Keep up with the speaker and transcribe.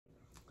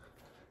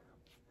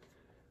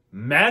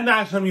Mad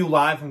Max on you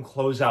live from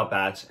Closeout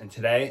Bats, and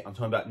today I'm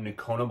talking about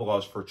Nokona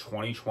gloves for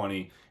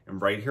 2020.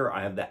 And right here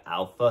I have the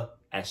Alpha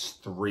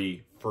S3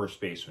 first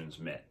baseman's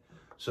mitt.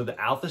 So the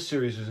Alpha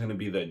series is going to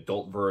be the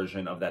adult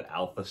version of that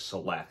Alpha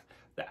Select.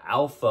 The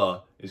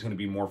Alpha is going to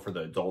be more for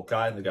the adult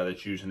guy, the guy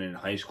that's using it in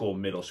high school,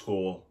 middle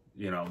school.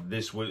 You know,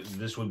 this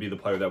would be the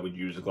player that would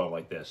use a glove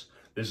like this.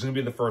 This is going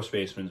to be the first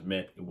baseman's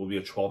mitt. It will be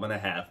a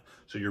 12.5.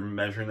 So you're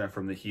measuring that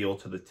from the heel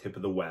to the tip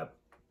of the web.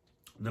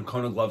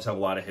 Nokona gloves have a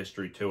lot of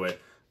history to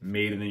it.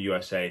 Made in the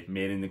USA,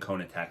 made in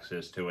Nokona,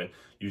 Texas to it.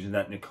 Using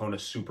that Nokona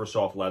super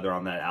soft leather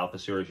on that Alpha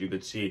series, you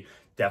could see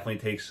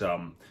definitely takes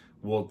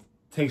will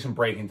take some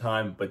breaking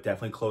time, but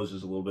definitely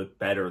closes a little bit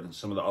better than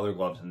some of the other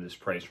gloves in this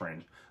price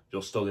range.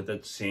 You'll still get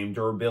that same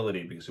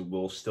durability because it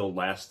will still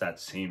last that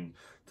same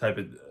type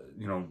of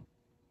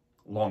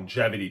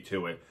longevity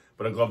to it,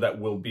 but a glove that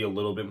will be a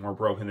little bit more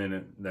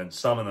broken than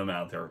some of them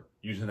out there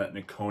using that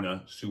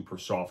Nokona super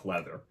soft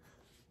leather.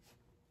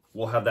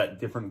 We'll have that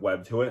different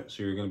web to it,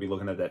 so you're going to be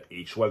looking at that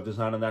H-web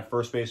design on that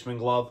first baseman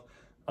glove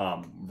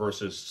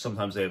versus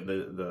sometimes they have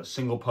the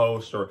single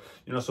post or,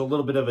 so a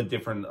little bit of a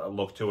different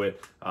look to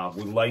it.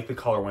 We like the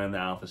colorway in the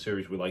Alpha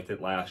series. We liked it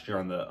last year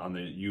on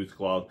the youth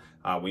glove.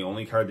 We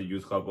only carried the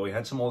youth glove, but we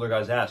had some older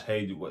guys ask,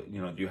 hey, do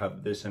you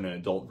have this in an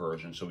adult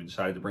version? So we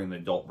decided to bring the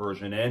adult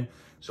version in.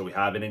 So we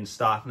have it in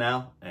stock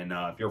now. And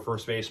if you're a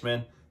first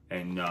baseman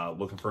and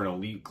looking for an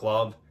elite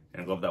glove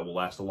and a glove that will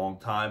last a long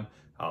time,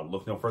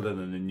 look no further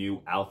than the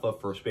new Alpha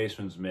first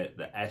baseman's mitt,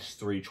 the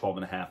S3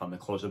 12.5 on the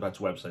Closeout Bats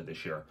website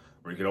this year,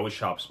 where you can always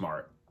shop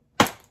smart,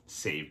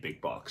 save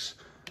big bucks.